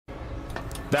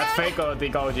That's fake, I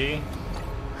think, OG.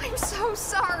 I'm so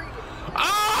sorry.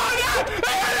 Oh, no!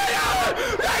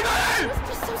 I was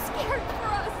just so scared for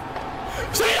us.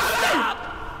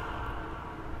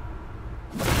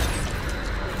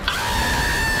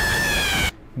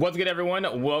 What's good,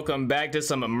 everyone? Welcome back to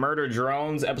some Murder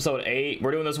Drones, episode 8.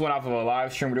 We're doing this one off of a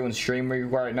live stream. We're doing stream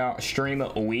week right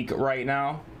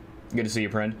now. Good to see you,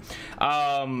 friend.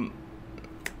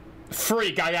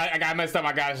 Freak, I got messed up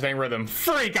my gosh dang rhythm.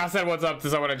 Freak, I said what's up to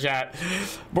someone in chat.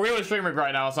 We're doing stream week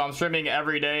right now, so I'm streaming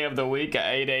every day of the week at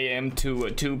 8 a.m. to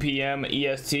 2 p.m.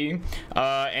 EST.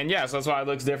 And yeah, so that's why it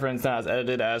looks different. It's not as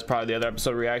edited as probably the other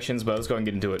episode reactions, but let's go and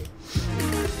get into it.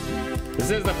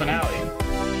 This is the finale.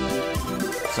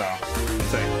 So, let's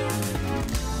see.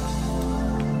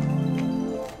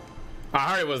 I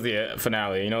heard it was the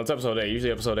finale. You know, it's episode 8.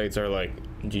 Usually episode 8s are like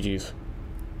GG's.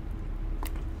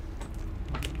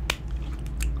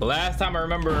 Last time I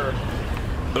remember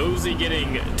Uzis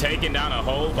getting taken down a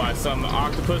hole by some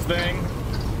octopus thing.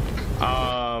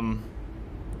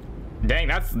 Dang,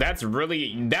 that's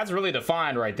really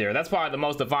defined right there. That's probably the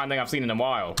most defined thing I've seen in a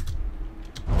while.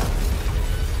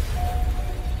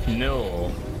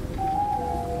 No.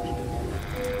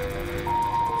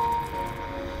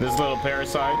 This little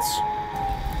parasites.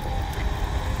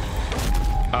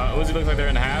 Uzis looks like they're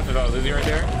in half. If I was Uzis right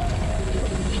there.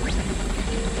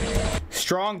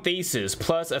 Strong thesis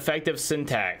plus effective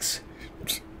syntax.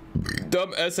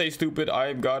 Dumb essay, stupid. I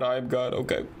am God. I am God.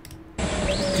 Okay.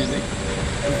 Excuse me.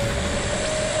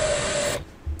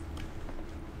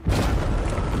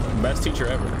 Best teacher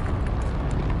ever.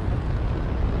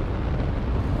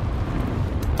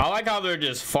 I like how they're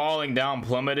just falling down,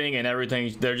 plummeting, and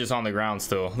everything. They're just on the ground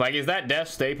still. Like, is that death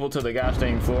staple to the gosh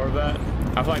dang floor of that?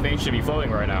 I feel like they should be floating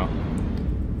right now.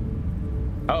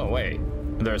 Oh wait,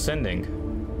 they're ascending.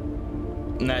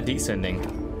 Not descending.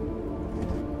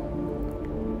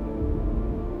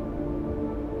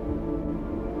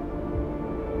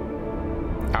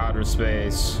 Outer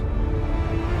space.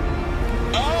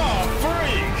 Oh,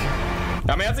 freak!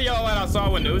 I mean, that's a yellow light I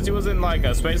saw when Uzis was in like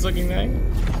a space looking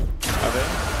thing. Okay.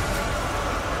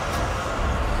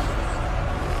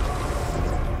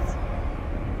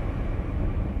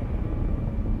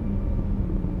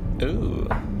 Ooh.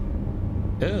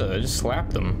 Ew, I just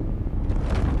slapped them.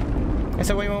 I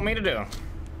said, what do you want me to do?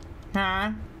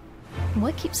 Huh?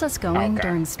 What keeps us going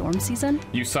during storm season?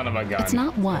 You son of a gun. It's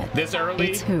not what. This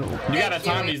early? It's who. You gotta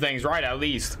time these things right, at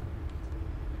least.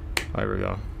 Oh, here we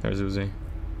go. There's Uzis.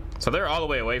 So they're all the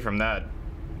way away from that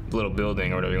little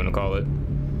building, or whatever you want to call it.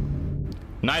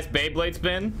 Nice Beyblade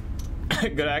spin.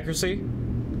 Good accuracy.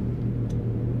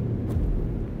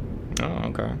 Oh,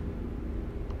 okay.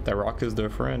 That rock is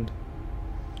their friend.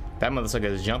 That motherfucker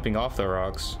is jumping off the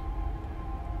rocks.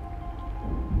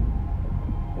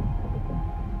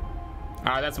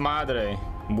 Alright, that's madre.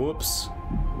 Whoops.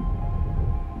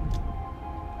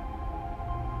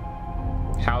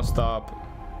 House top.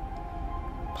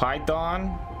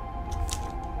 Python.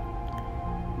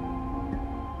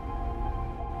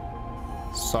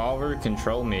 Solver,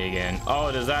 control me again.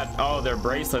 Oh, does that? Oh, their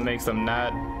bracelet makes them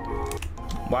not.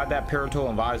 Why'd that parental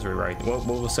advisory right? What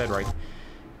was said right?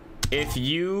 If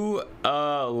you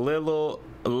little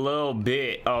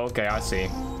bit. Oh, okay, I see.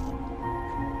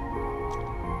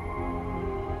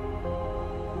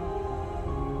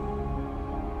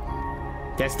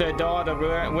 That's their daughter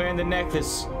wearing the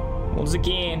necklace. Once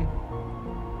again.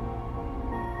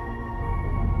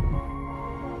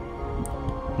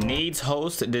 Needs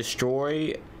host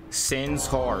destroy Sin's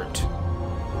heart.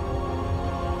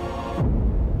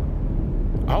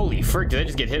 Holy frick, did they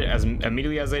just get hit as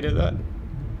immediately as they did that?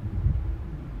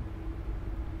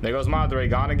 There goes Madre,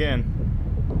 gone again.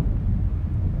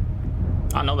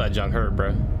 I know that junk hurt,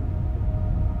 bro.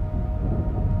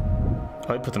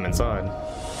 Oh, they put them inside.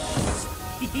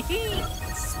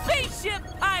 Spaceship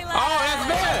pilot! Oh, that's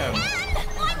them!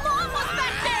 My mom was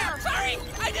back there! Sorry,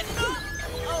 I didn't know.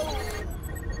 Oh.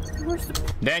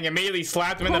 Dang, immediately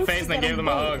slapped him in the face and then gave them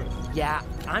a hug. Yeah,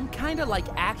 I'm kind of like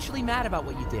actually mad about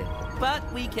what you did.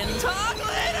 But we can talk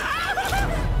later!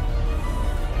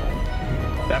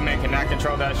 That man cannot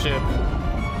control that ship.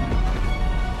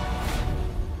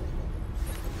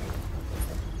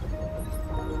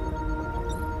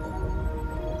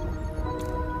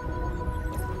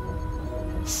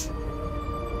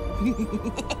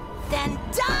 Then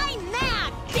die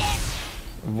mad, bitch!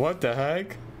 What the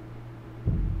heck?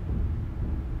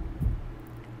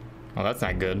 Oh, that's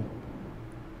not good.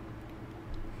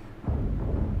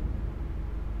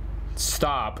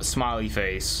 Stop, smiley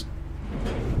face.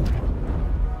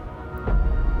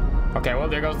 Okay, well,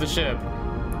 there goes the ship.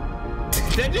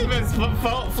 They just been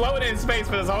floating in space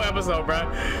for this whole episode, bro.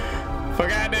 For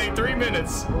goddamn 3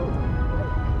 minutes.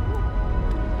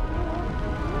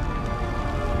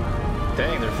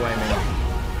 Dang, they're flaming.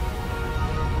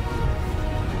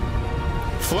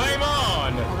 Flame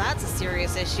on! Well, that's a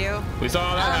serious issue. We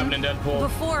saw that happen in Deadpool.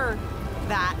 Before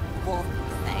that wolf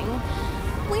thing,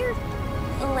 we're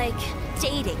like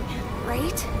dating,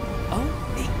 right? Oh,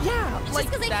 yeah. Just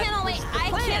because I can't always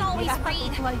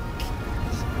read. Like,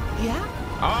 yeah.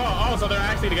 Oh, so they're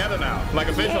actually together now. Like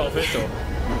official.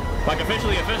 Like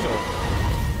officially official.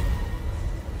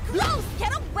 Gross,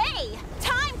 get away!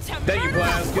 Time to Thank you,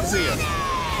 Blast. Good to see you.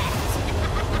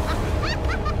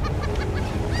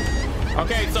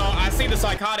 Okay, so I see the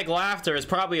psychotic laughter is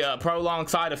probably a prolonged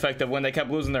side effect of when they kept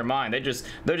losing their mind. They're just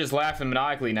laughing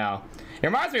maniacally now. It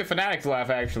reminds me of Fanatic's laugh,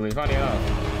 actually. Funny enough.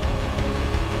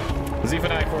 Z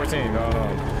Fanatic 14 going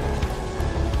on.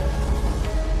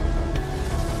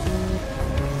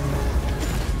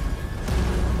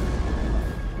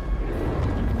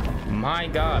 My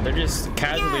God, they're just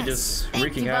casually just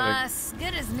wreaking havoc. Boss.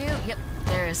 Good as new. Yep,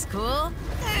 there's cool.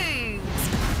 Thanks.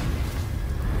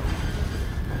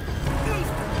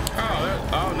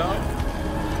 Oh no.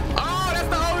 Oh, that's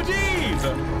the OGs.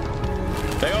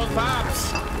 There goes Pops.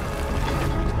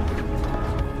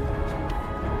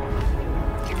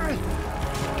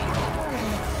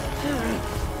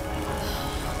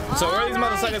 So where are these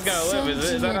motherfuckers gonna live?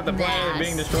 Is that not the planet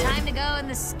being destroyed? Time to go in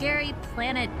the scary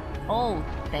planet hole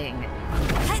thing.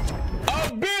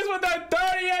 Abyss with a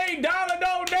 $38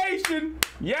 donation.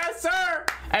 Yes, sir.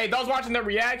 Hey, those watching the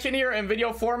reaction here in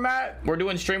video format, we're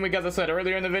doing stream week as I said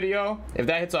earlier in the video. If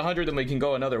that hits 100, then we can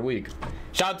go another week.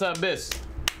 Shout out to Abyss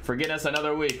for getting us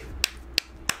another week.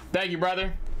 Thank you,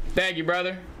 brother. Thank you,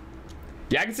 brother.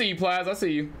 Yeah, I can see you, Plaz. I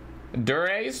see you.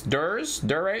 Dures.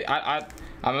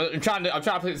 I'm trying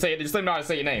to say it. Just let me know how to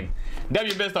say your name.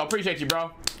 W Abyss, though. Appreciate you,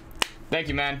 bro. Thank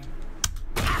you, man.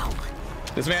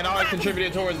 This man always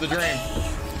contributed towards the dream.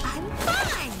 I'm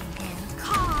fine and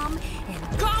calm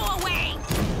and go away.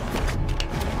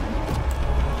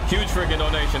 Huge freaking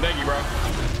donation. Thank you, bro.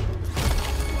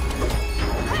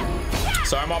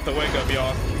 So I'm off to wake up,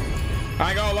 y'all.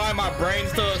 I ain't gonna lie, my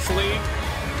brain's still asleep.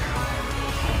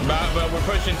 But we're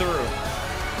pushing through.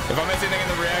 If I miss anything in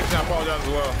the reaction, I apologize as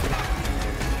well.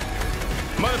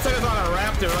 Mother said it's on a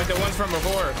raptor like the ones from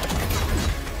before.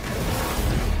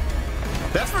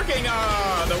 That's freaking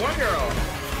the one girl.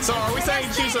 So are we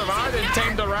saying she survived and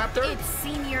tamed the raptor? It's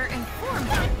senior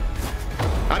informant.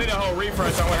 I need a whole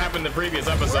refresh on what happened in the previous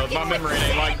episodes. My memory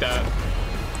ain't like that.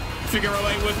 If you can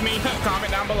relate with me,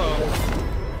 comment down below.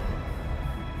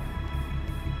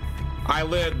 I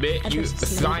live, bitch. You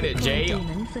signed it,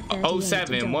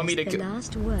 J07. Want me to? The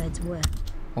last words were.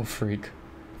 Oh freak!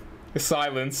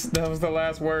 Silence. That was the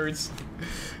last words.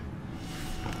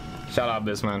 Shout out,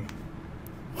 this man.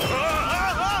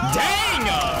 Dang!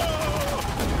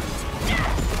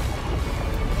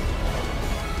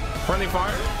 Friendly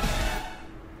fire.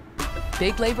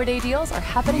 Big Labor Day deals are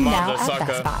happening now at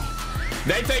Best Buy.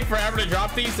 They take forever to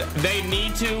drop these. They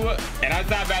need to, and that's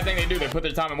not a bad thing they do. They put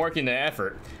their time and work into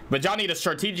effort. But y'all need to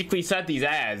strategically set these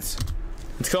ads.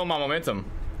 It's killing my momentum.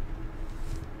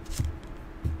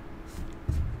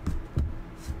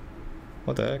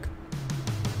 What the heck?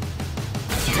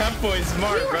 That boy's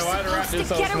smart, bro. Why the Raptor's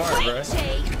so smart, bro?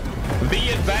 V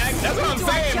is back. That's what I'm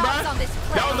saying, bro.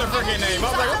 That was their freaking name. I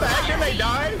was like, what the heck? Didn't they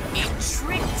die? It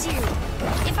tricked you.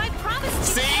 If I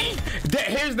promised you. See,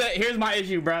 here's my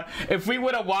issue, bro. If we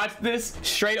would have watched this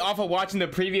straight off of watching the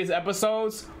previous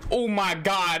episodes, oh my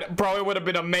God, bro, it would have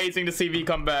been amazing to see V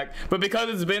come back. But because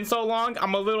it's been so long,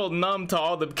 I'm a little numb to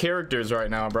all the characters right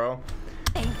now, bro.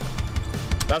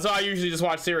 That's why I usually just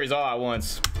watch series all at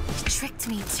once. You tricked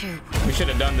me too. We should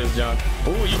have done this, junk.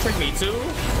 Ooh, you tricked me too?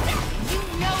 You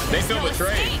know they feel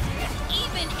betrayed.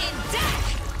 Even in death.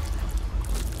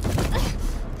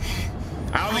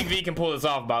 I don't think V can pull this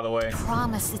off, by the way.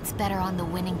 Promise it's better on the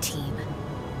winning team.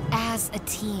 As a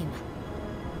team.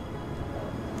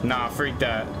 Nah, freak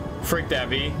that. Freak that,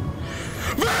 V.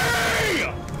 V!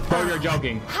 Bro, you're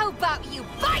joking. How about you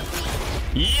bite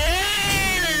me?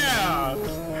 Yeah!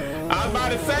 I was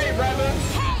about to say, brother.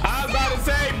 I was about to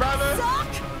say, brother. Suck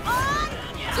on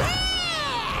this!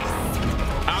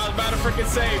 I was about to freaking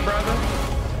say, brother.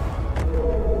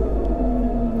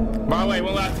 By the way,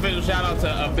 one last official shout out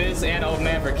to Abyss and Old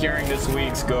Man for carrying this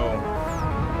week's goal.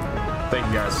 Thank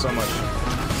you guys so much.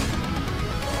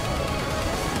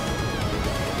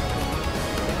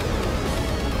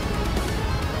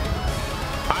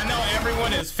 I know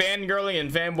everyone is fangirling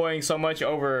and fanboying so much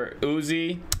over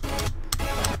Uzis.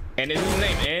 And is his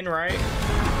name N, right?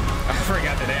 I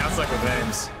forgot the name. I suck with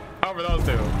names. Oh, Vote for those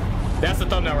two. That's the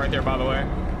thumbnail right there, by the way.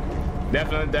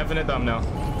 Definite thumbnail.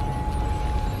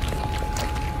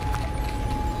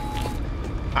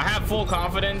 I have full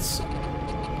confidence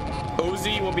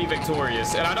Uzi will be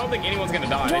victorious, and I don't think anyone's gonna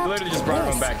die. They literally just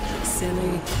brought him back.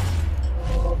 Silly.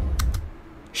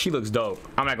 She looks dope.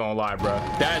 I'm not gonna lie, bro.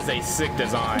 That is a sick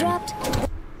design.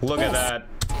 Look at that.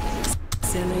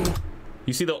 Silly.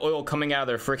 You see the oil coming out of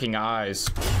their freaking eyes.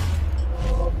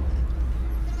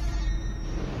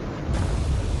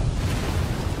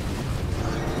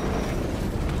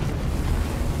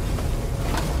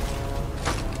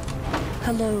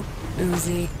 Hello,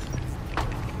 Uzi.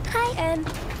 Hi, En.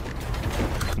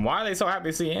 Why are they so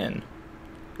happy to see N?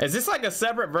 Is this like a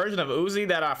separate version of Uzi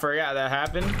that I forgot that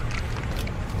happened?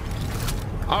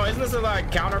 Oh, isn't this a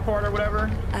like counterpart or whatever?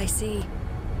 I see.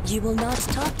 You will not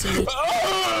talk to me.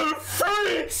 Oh,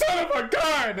 freak, son of a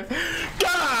gun!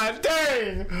 God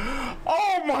dang!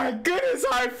 Oh my goodness,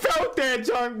 I felt that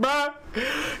junk, bruh.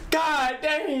 God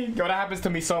dang! Yo, that happens to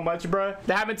me so much, bruh.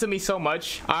 That happened to me so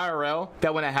much, IRL,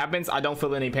 that when it happens, I don't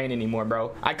feel any pain anymore,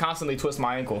 bro. I constantly twist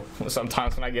my ankle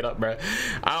sometimes when I get up, bruh.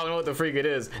 I don't know what the freak it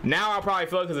is. Now I probably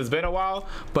feel it because it's been a while,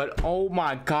 but oh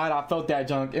my God, I felt that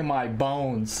junk in my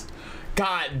bones.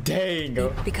 God dang.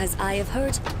 Because I have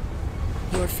hurt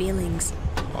your feelings.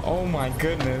 Oh my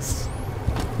goodness.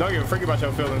 Don't give a freak about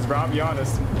your feelings, bro. I'll be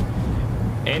honest.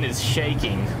 N is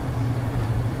shaking.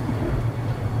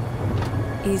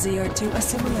 Easier to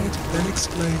assimilate than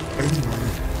explain anyway.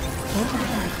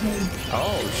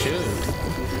 Oh shoot.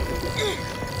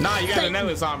 Nah, you got a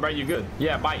necklace on, bro. You good.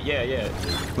 Yeah, bite. Yeah.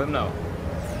 Let him know.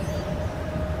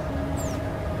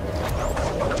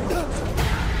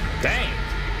 Dang.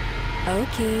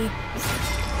 Okay.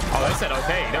 Oh, they said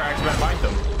okay. They're actually about to bite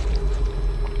them.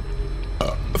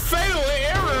 Fatal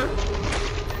error.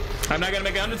 I'm not gonna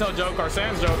make an Undertale joke or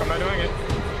Sans joke. I'm not doing it.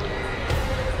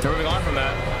 We're moving on from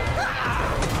that.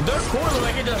 Their core looked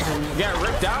like it just got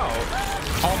ripped out.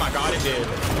 Oh my God, it did.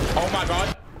 Oh my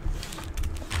God.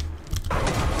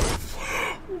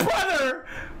 Brother.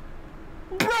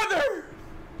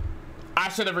 I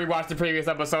should have rewatched the previous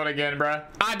episode again, bruh.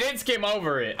 I did skim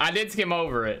over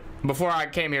it before I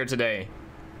came here today.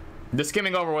 The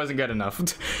skimming over wasn't good enough.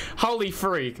 Holy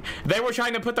freak. They were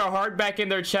trying to put their heart back in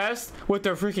their chest with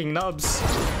their freaking nubs.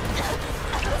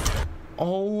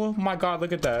 Oh my God,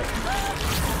 look at that.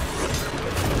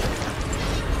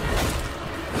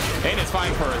 And it's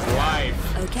fighting for his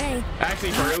life. Okay.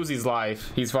 Actually, for Uzi's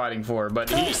life, he's fighting for, but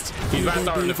he's about to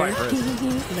start to fight for his. Let me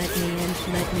in, let me in,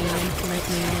 let me in, let me in, let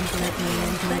me in, let me in,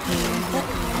 let me in,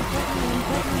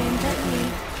 let me in, let me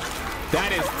in.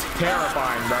 That is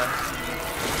terrifying, bro.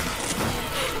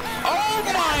 Oh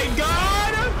my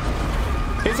God!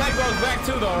 His head goes back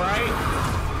too, though, right?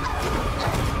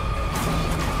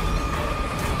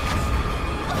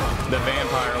 The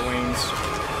vampire wings.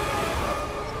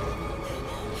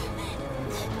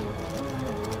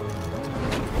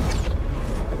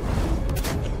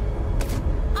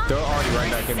 They're already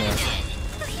right back in there.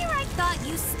 Here I thought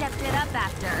you stepped it up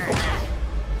after.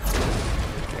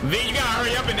 V, you gotta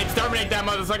hurry up and exterminate that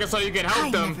motherfucker so you can help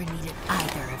I them. never needed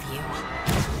either of you.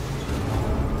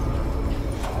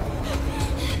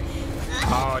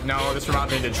 Oh no, this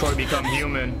reminds me of Detroit Become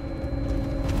Human.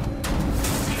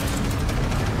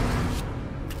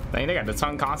 Dang, they got the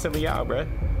tongue constantly out, bruh.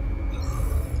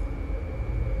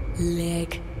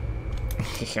 Lick.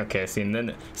 Okay,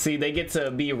 see, they get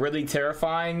to be really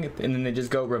terrifying, and then they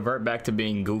just revert back to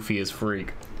being goofy as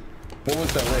freak. What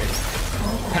was the lick?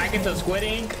 Pack into squid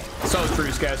ink? So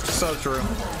true, Sketch. So true.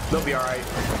 They'll be alright.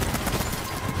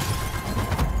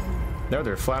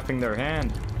 They're flapping their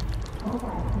hand.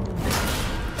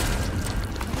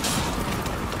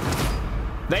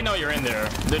 They know you're in there.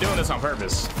 They're doing this on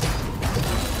purpose.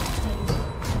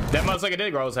 That motherfucker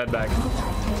did grow his head back.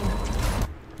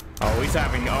 Oh, he's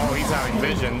having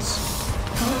visions.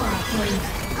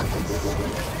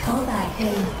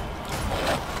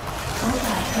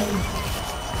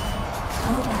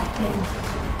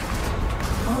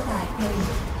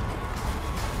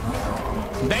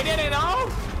 They didn't know?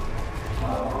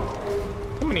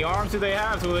 How many arms do they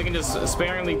have so they can just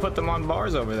sparingly put them on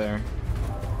bars over there?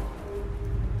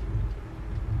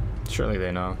 Surely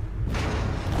they know.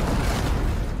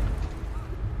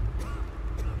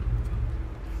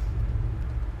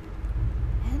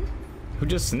 Who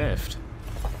just sniffed?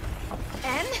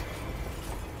 En?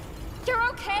 You're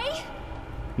okay?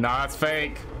 Nah, that's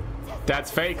fake.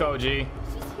 That's fake, OG. She's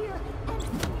here. And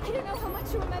I don't know how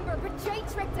much you remember, but Jay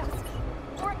tricked us.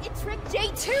 Or it tricked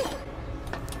Jay too.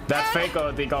 That's fake,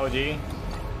 OG.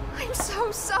 I'm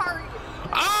so sorry.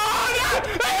 Oh, no!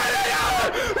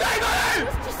 I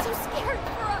was just so scared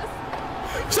for us.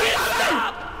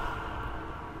 Stop!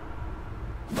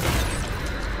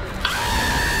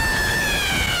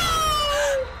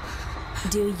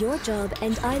 Do your job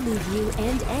and I leave you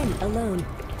and N alone.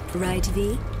 Right,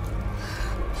 V?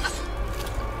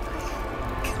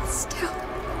 Still.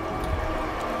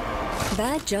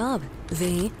 Bad job,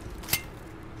 V.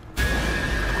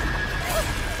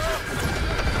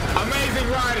 Amazing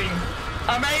riding!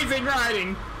 Amazing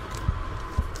riding!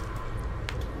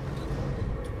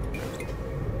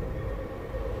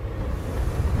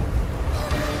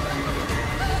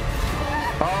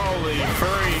 Holy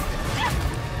freak!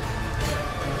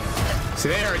 See,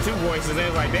 they heard two voices. They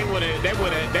was like, they wouldn't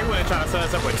try to set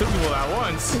us up with two people at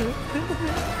once.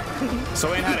 So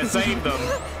we had to save them.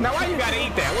 Now, why you gotta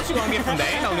eat that? What you gonna get from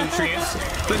that? Ain't no nutrients.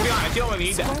 Let's be honest, you don't want to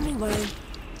eat that. Tell me why.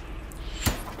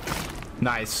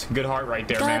 Nice, good heart right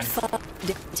there, man.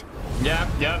 It.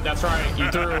 Yep, that's right. You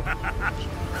threw.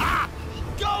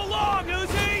 Go long,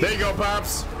 Uzi! There you go,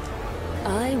 pops.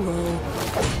 I will.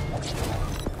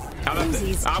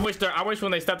 I wish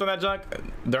when they stepped on that junk,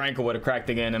 their ankle would have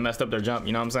cracked again and messed up their jump.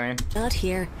 You know what I'm saying? Not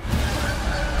here.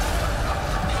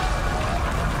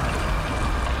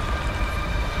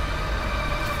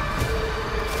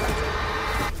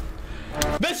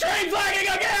 The stream's lagging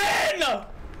again!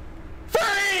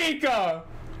 Freak!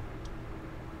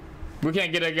 We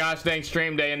can't get a gosh dang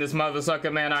stream day in this mother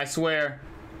sucker, man, I swear.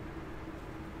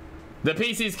 The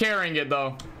PC's carrying it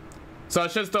though, so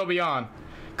it should still be on.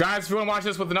 Guys, if you want to watch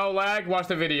this with no lag, watch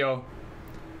the video.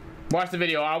 Watch the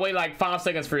video. I'll wait like 5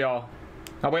 seconds for y'all.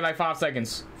 I'll wait like 5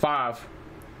 seconds. 5,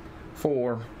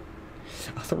 4,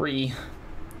 3,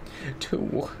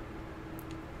 2,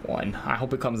 1. I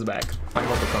hope it comes back. I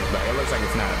hope it comes back. It looks like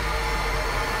it's not.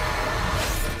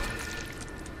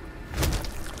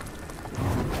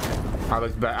 I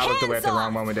looked away at the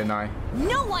wrong moment, didn't I?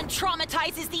 No one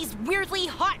traumatizes these weirdly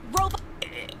hot robots.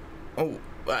 Oh,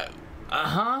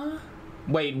 huh?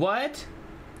 Wait, what?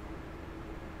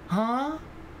 Huh?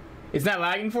 Is that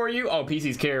lagging for you? Oh,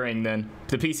 PC's carrying then.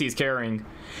 The PC's carrying.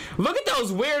 Look at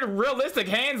those weird, realistic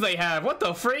hands they have. What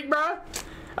the freak, bro?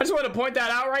 I just want to point that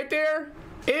out right there.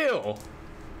 Ew.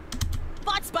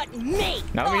 Bots but me.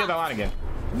 Now let me hear that line again.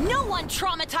 No one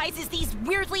traumatizes these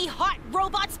weirdly hot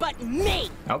robots but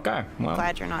me. Okay, well.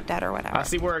 Glad you're not dead or whatever. I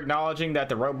see we're acknowledging that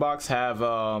the Roblox have,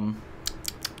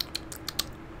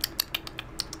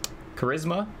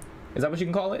 charisma. Is that what you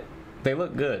can call it? They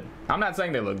look good. I'm not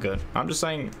saying they look good. I'm just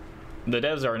saying the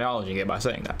devs are acknowledging it by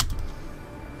saying that.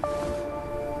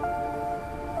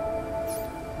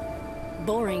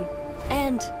 Boring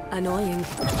and annoying.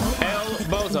 El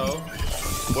Bozo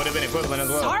would have been equivalent as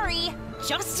well. Sorry,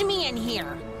 just me in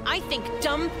here. I think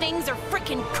dumb things are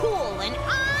freaking cool, and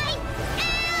I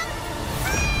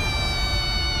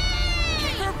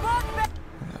am.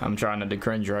 I'm trying not to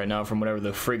cringe right now from whatever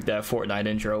the freak that Fortnite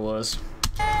intro was.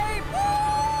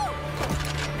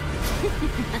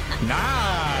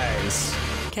 Nice.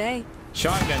 Okay.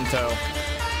 Shotgun toe.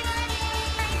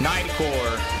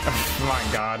 Nightcore. Oh my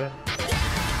god.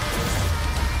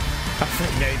 I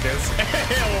freaking hate this.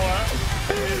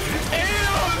 Ew,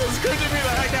 this is cringing me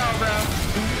the heck out, bro.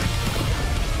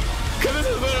 Cause this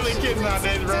is literally kids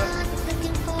nowadays, bro.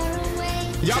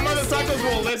 Y'all motherfuckers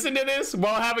will listen to this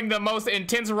while having the most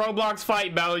intense Roblox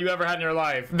fight battle you ever had in your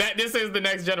life. This is the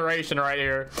next generation right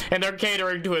here, and they're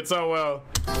catering to it so well.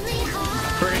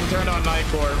 Freaking turn on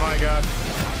Nightcore, my god.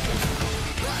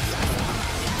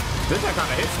 This guy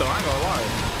kind of hits though, I ain't gonna lie.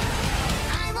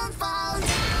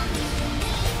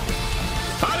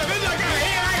 Oh, the bitch got a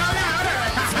hit, I ain't gonna lie.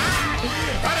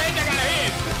 Oh, the bitch got a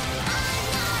hit.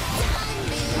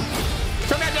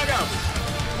 Turn that jug up.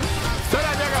 Turn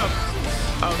that jug up.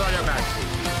 Oh, sorry, you're back.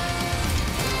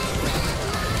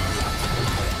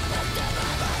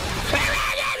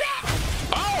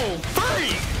 Oh,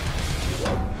 freak!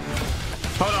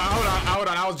 Hold on.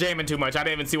 I was jamming too much. I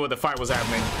didn't even see what the fight was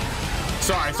happening.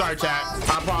 Sorry, chat.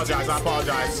 I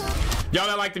apologize. Y'all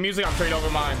that like the music, I'm straight over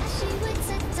mine.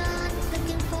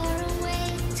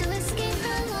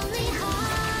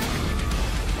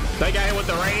 They got hit with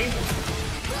the rain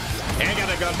and got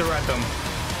a gun through at them.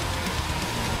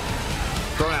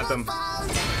 Thrown at them.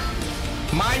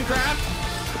 Minecraft,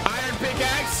 iron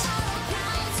pickaxe.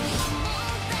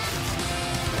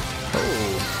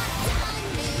 Oh,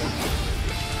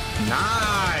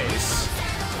 nice.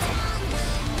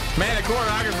 Man, the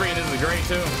choreography in this is great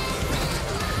too.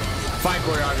 Fight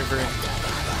choreography.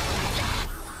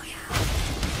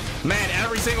 Man,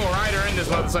 every single rider in this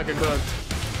motherfucker cooked.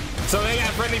 So they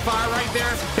got friendly fire right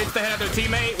there. Hits the head of their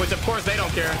teammate, which of course they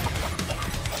don't care.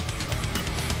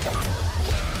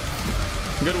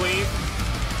 Good weave.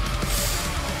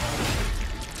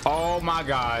 Oh my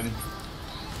god.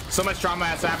 So much trauma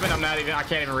has happened. I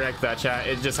can't even react to that, chat.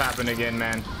 It just happened again,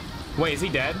 man. Wait, is he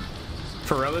dead?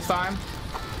 For real this time?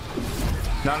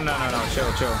 No. Chill.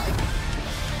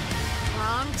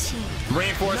 Wrong team.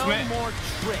 Reinforcement. No more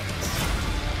tricks.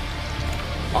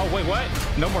 Oh, wait, what?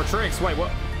 No more tricks. Wait,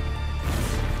 what?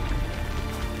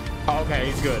 Oh, okay,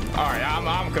 he's good. All right,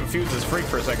 I'm confused as freak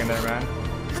for a second there, man.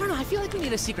 I don't know. I feel like we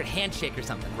need a secret handshake or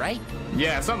something, right?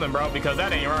 Yeah, something, bro, because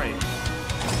that ain't right.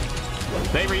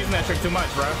 They were using that trick too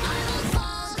much, bro.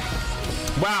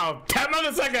 Wow, that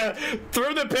motherfucker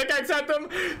threw the pickaxe at them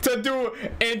to do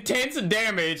intense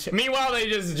damage. Meanwhile, they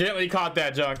just gently caught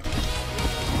that junk.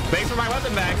 Thanks for my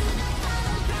weapon back.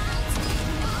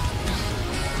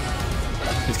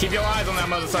 Just keep your eyes on that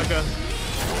motherfucker.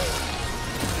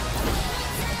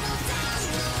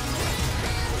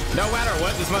 No matter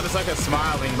what, this motherfucker's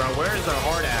smiling, bro. Where is their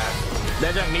heart at?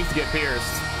 That junk needs to get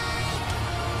pierced.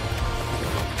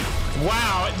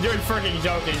 Wow, you're freaking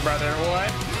joking, brother.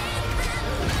 What?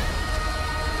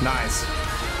 Nice.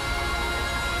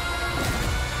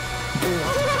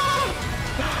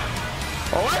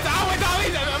 What's all with all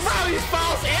these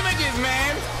false images,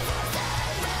 man?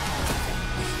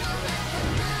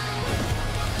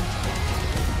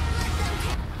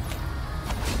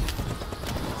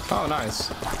 Oh,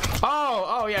 nice.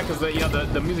 Oh, yeah, because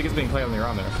the music is being played when you're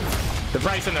on there. The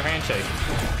price in their handshake.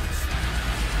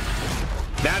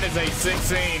 That is a sick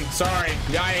scene. Sorry.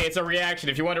 Yeah, it's a reaction.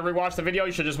 If you want to rewatch the video,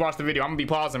 you should just watch the video. I'm gonna be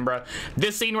pausing, bro.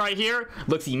 This scene right here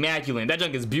looks immaculate. That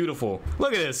junk is beautiful.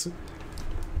 Look at this.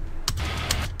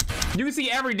 You can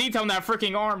see every detail in that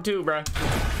freaking arm too, bro.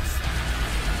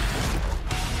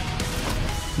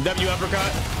 W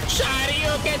uppercut.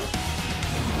 Shoryuken.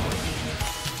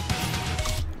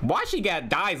 Why she got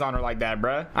dyes on her like that,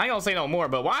 bro? I ain't gonna say no more,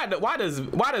 but why does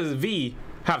V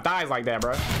have dyes like that,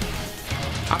 bro?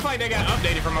 I feel like they got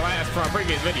updated from a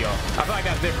previous video. I feel like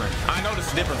that's different. I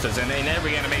noticed differences in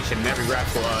every animation, in every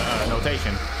graphical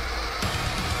notation.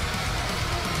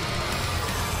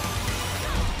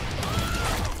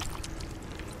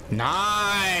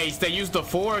 Nice! They used the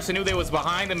force and knew they was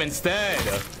behind them instead.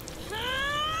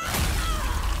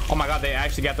 Oh my god, they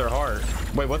actually got their heart.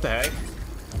 Wait, what the heck?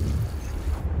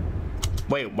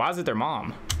 Wait, why is it their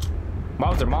mom? Why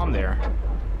was their mom there?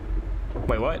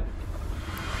 Wait, what?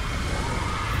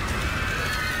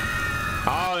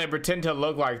 Oh, they pretend to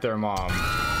look like their mom.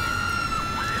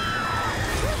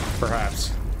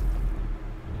 Perhaps.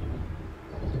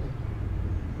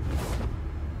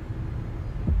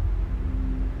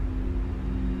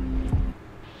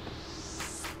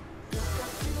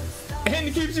 And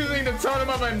he keeps using the totem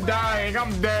up and dying.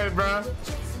 I'm dead, bro.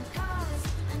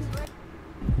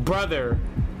 Brother,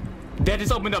 that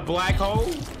just opened a black hole?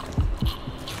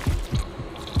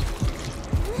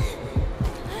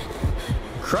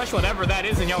 Crush whatever that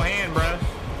is in your hand, bruh.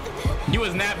 You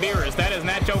is not Beerus. That is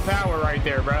not your power right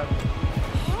there, bruh.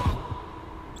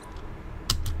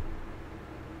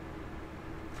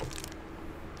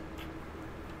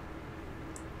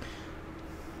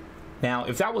 Now,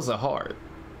 if that was a heart,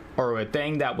 or a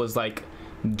thing that was like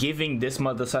giving this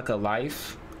motherfucker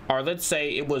life, or let's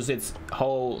say it was its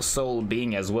whole soul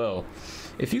being as well.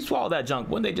 If you swallow that junk,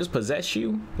 wouldn't they just possess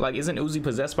you? Like, isn't Uzi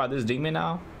possessed by this demon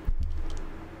now?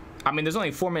 I mean, there's only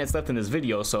 4 minutes left in this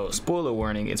video, so spoiler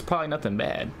warning, it's probably nothing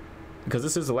bad. Because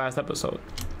this is the last episode.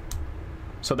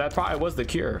 So that probably was the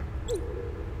cure.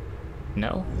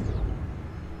 No?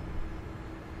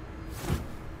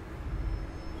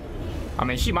 I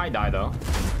mean, she might die, though.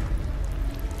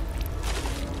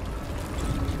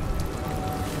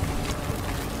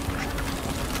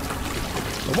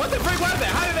 What the frick was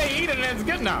that? How did they eat it and it's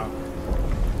good now?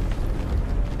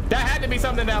 That had to be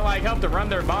something that, like, helped to run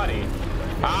their body.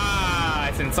 Ah,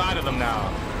 it's inside of them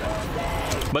now.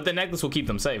 But the necklace will keep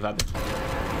them safe, I think.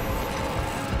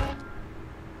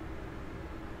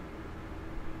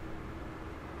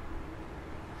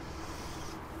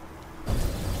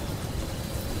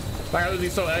 Like, I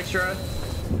was so extra.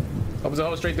 Opens a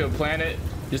hole straight to a planet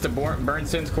just to burn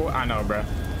Sin's core. I know, bro.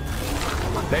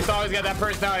 They always got that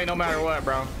personality no matter what,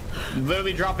 bro.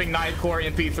 Literally dropping 9 core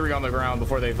MP3 on the ground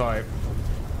before they fight.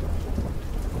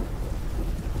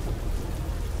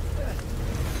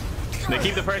 They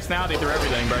keep the personality through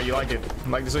everything, bro. You like it.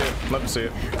 Like to see it. Love to see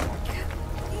it.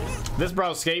 This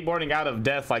bro skateboarding out of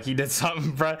death like he did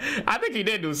something, bro. I think he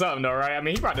did do something though, right? I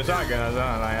mean, he brought the shotgun or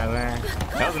something like that.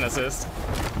 That was an assist.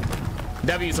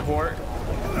 W support.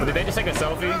 But did they just take a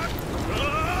selfie?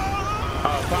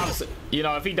 Oh, promise. You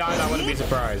know, if he died, I wouldn't be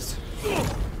surprised. You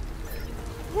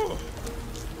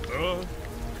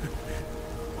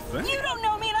don't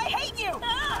know me and I hate you!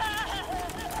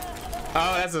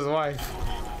 Oh, that's his wife.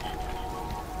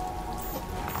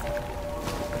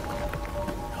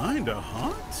 Kinda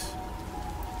hot?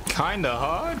 Kinda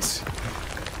hot?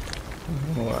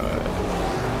 What?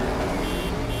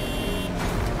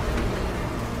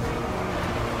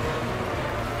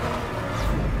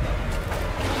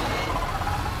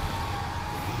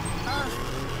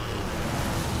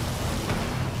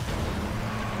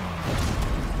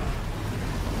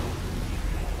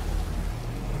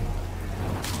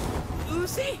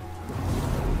 Uzi?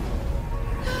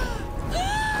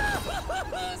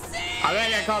 I think I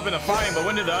got caught up in a fight, but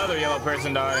when did the other yellow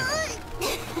person die?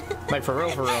 Like for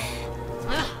real, for real.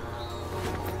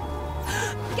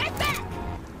 Get back!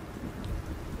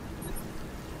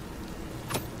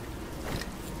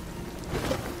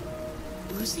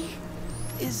 Uzi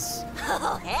is...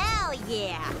 Oh, hell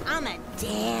yeah! I'm a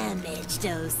damaged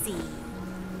OC.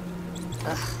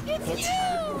 It's you!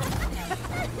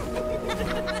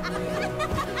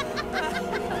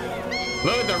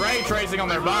 Look at the ray tracing on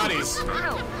their bodies.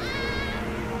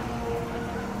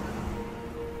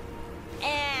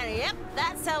 And yep,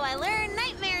 that's how I learned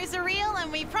nightmares are real,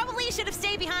 and we probably should have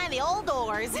stayed behind the old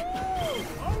doors.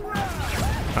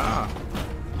 Ah.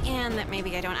 And that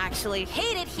maybe I don't actually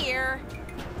hate it here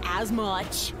as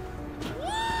much.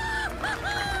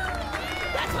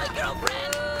 That's my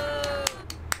girlfriend!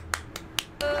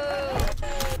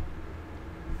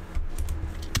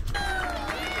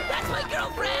 That's my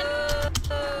girlfriend!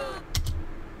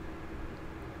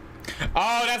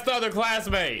 Oh, that's the other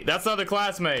classmate. That's the other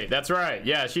classmate. That's right.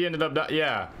 Yeah, she ended up.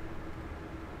 Yeah.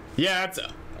 Yeah, that's. All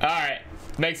right.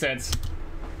 Makes sense.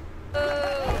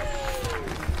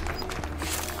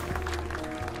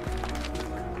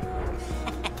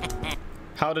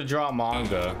 How to draw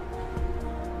manga.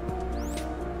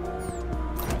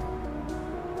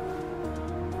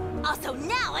 Also,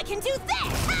 now I can do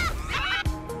this!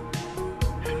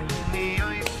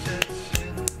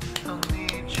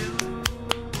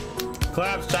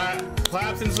 Claps, chat.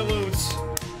 Claps and salutes.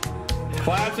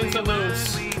 Claps and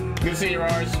salutes. Good to see you,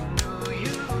 Rars.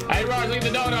 Hey, Rars, leave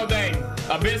the dono thing.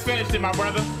 A bit's finished it, my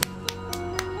brother.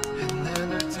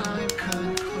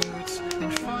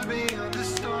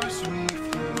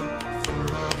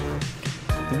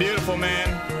 Beautiful, man.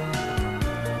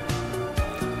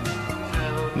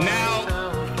 Now,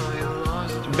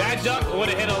 that jump would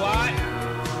have hit a lot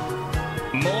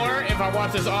more if I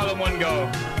watched this all in one go.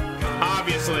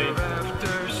 Obviously.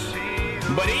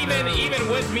 But even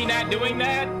with me not doing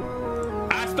that,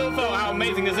 I still felt how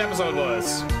amazing this episode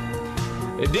was.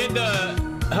 Did the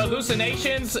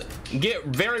hallucinations get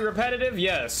very repetitive?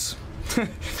 Yes.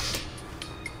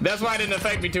 That's why it didn't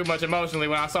affect me too much emotionally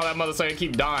when I saw that motherfucker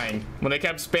keep dying. When they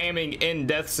kept spamming in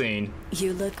death scene.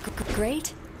 You look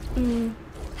great.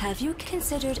 Have you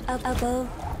considered a bow,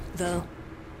 though?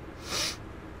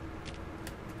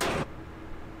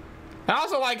 I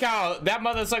also like how that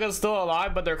motherfucker's still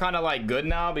alive, but they're kind of like good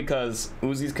now because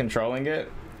Uzi's controlling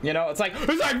it. You know, it's like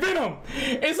Venom.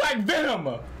 It's like Venom.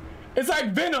 It's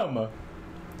like Venom.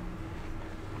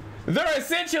 They're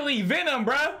essentially Venom,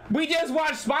 bruh. We just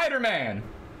watched Spider-Man.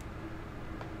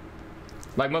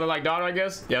 Like mother, like daughter, I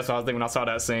guess. Yeah, so I was thinking when I saw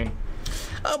that scene.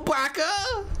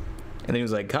 Baka. And then he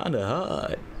was like, kinda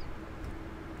hot.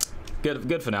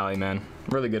 Good finale, man.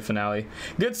 Really good finale.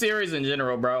 Good series in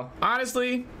general, bro.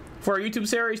 Honestly, for a YouTube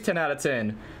series, 10 out of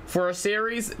 10. For a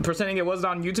series, pretending it wasn't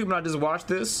on YouTube and I just watched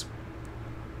this,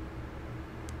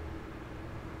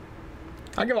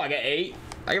 I give it like an 8.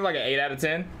 I give it like an 8 out of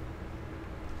 10.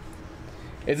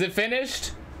 Is it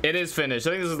finished? It is finished.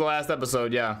 I think this is the last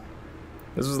episode, yeah.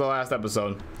 This was the last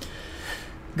episode.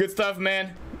 Good stuff,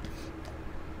 man.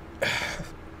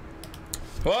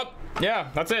 Well, yeah,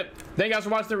 that's it. Thank you guys for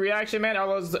watching the reaction, man. I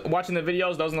was watching the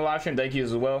videos, those in the live stream. Thank you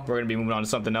as well. We're gonna be moving on to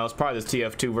something else. Probably this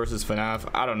TF2 versus FNAF.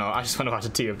 I don't know. I just want to watch a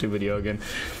TF2 video again.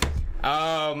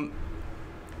 My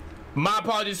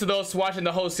apologies to those watching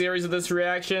the whole series of this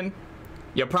reaction.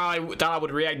 You probably thought I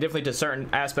would react differently to certain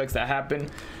aspects that happen.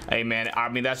 Hey, man. I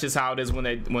mean, that's just how it is when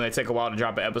they take a while to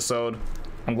drop an episode.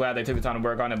 I'm glad they took the time to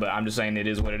work on it, but I'm just saying it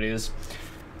is what it is.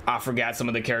 I forgot some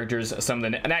of the characters, not some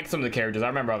of the characters. I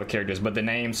remember all the characters, but the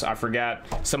names, I forgot.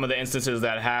 Some of the instances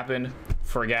that happened,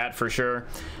 forgot for sure.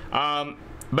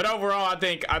 But overall, I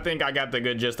think I got the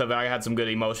good gist of it. I had some good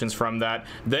emotions from that.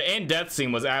 The in-death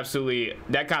scene was absolutely,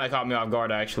 that kind of caught me off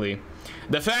guard, actually.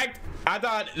 The fact, I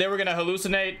thought they were gonna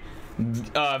hallucinate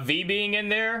V being in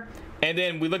there, and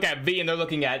then we look at V and they're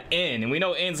looking at N, and we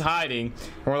know N's hiding,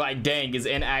 and we're like, dang, is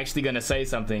N actually gonna say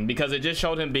something? Because it just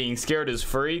showed him being scared as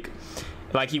freak,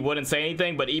 like he wouldn't say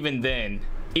anything. But even then,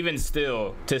 even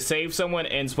still, to save someone,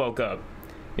 N spoke up,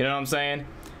 you know what I'm saying,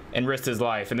 and risked his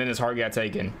life, and then his heart got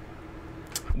taken.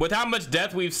 with how much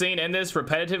death we've seen in this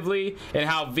repetitively and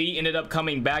how V ended up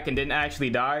coming back and didn't actually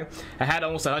die, I had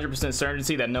almost 100%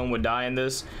 certainty that no one would die in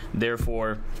this.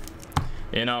 Therefore,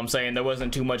 you know what I'm saying, there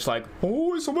wasn't too much like,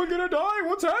 oh, is someone gonna die?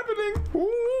 What's happening? Ooh.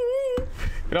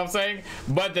 You know what I'm saying?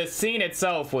 But the scene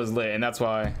itself was lit, and that's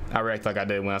why I react like I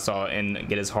did when I saw N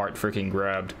get his heart freaking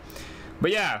grabbed.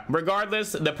 But yeah,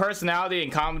 regardless, the personality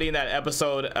and comedy in that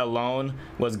episode alone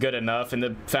was good enough, and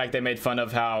the fact they made fun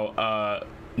of how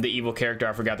the evil character,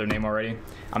 I forgot their name already,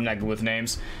 I'm not good with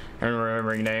names and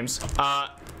remembering names, how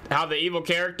the evil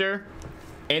character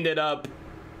ended up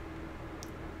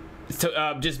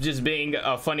just being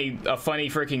a funny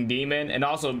freaking demon, and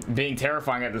also being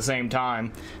terrifying at the same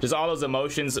time. Just all those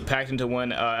emotions packed into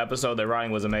one episode. The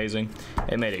writing was amazing.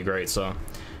 It made it great. So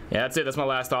yeah, that's it. That's my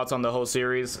last thoughts on the whole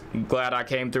series. Glad I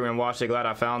came through and watched it. Glad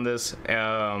I found this.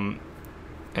 And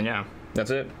yeah,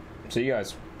 that's it. See you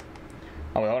guys.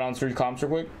 Oh wait, hold on. Series comps real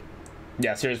quick.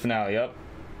 Yeah, series finale. Yep.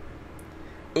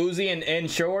 Uzi in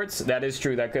shorts. That is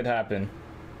true. That could happen.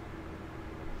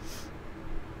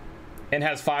 And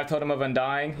has 5 Totem of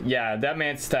Undying. Yeah, that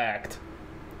man's stacked.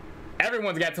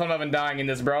 Everyone's got Totem of Undying in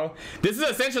this, bro. This is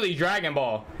essentially Dragon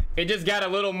Ball. It just got a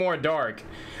little more dark.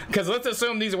 Because let's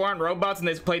assume these weren't robots and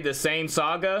they played the same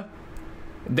saga.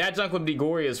 That junk would be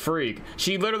gory as freak.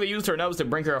 She literally used her nose to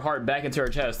bring her heart back into her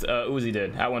chest. Uzi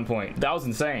did at one point. That was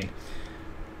insane.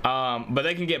 But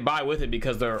they can get by with it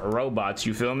because they're robots,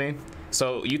 you feel me?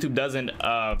 So YouTube doesn't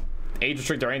age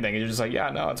restrict or anything. It's just like, yeah,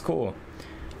 no, it's cool.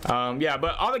 Yeah,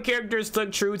 but all the characters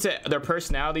stuck true to their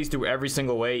personalities through every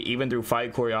single way, even through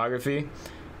fight choreography,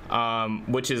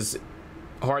 which is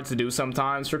hard to do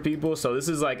sometimes for people. So this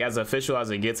is like as official as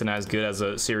it gets and as good as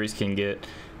a series can get.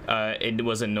 It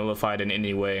wasn't nullified in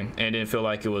any way, and it didn't feel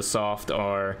like it was soft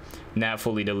or not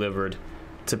fully delivered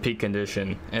to peak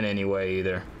condition in any way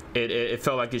either. It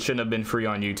felt like it shouldn't have been free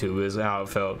on YouTube is how it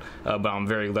felt, but I'm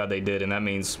very glad they did. And that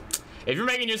means if you're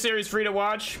making your series free to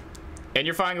watch and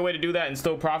you're finding a way to do that and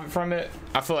still profit from it,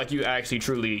 I feel like you actually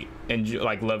truly enjoy,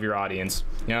 like, love your audience.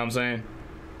 You know what I'm saying?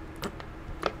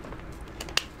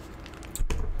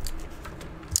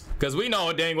 Because we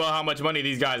know dang well how much money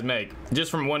these guys make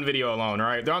just from one video alone,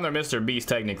 right? They're on their Mr. Beast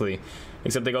technically,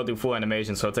 except they go through full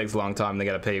animation, so it takes a long time. They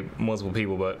got to pay multiple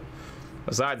people, but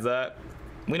besides that,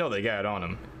 we know they got it on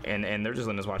them, and they're just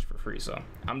letting us watch for free. So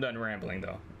I'm done rambling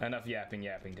though. Enough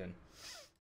yappington.